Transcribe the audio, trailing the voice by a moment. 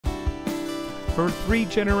For 3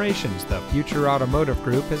 generations, the Future Automotive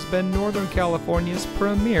Group has been Northern California's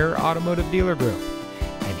premier automotive dealer group.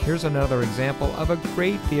 And here's another example of a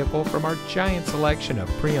great vehicle from our giant selection of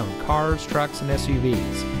pre-owned cars, trucks, and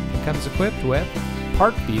SUVs. It comes equipped with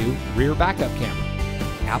Park View rear backup camera,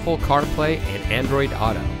 Apple CarPlay and Android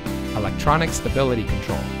Auto, electronic stability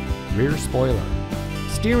control, rear spoiler,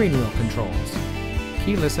 steering wheel controls,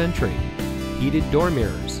 keyless entry, heated door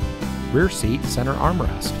mirrors, rear seat center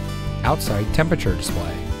armrest, outside temperature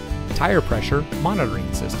display, tire pressure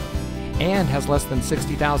monitoring system, and has less than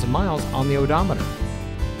 60,000 miles on the odometer.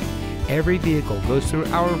 Every vehicle goes through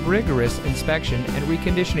our rigorous inspection and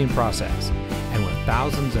reconditioning process, and with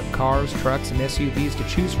thousands of cars, trucks, and SUVs to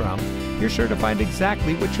choose from, you're sure to find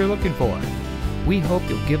exactly what you're looking for. We hope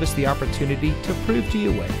you'll give us the opportunity to prove to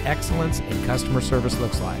you what excellence in customer service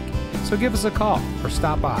looks like. So give us a call or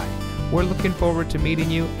stop by. We're looking forward to meeting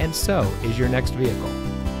you, and so is your next vehicle.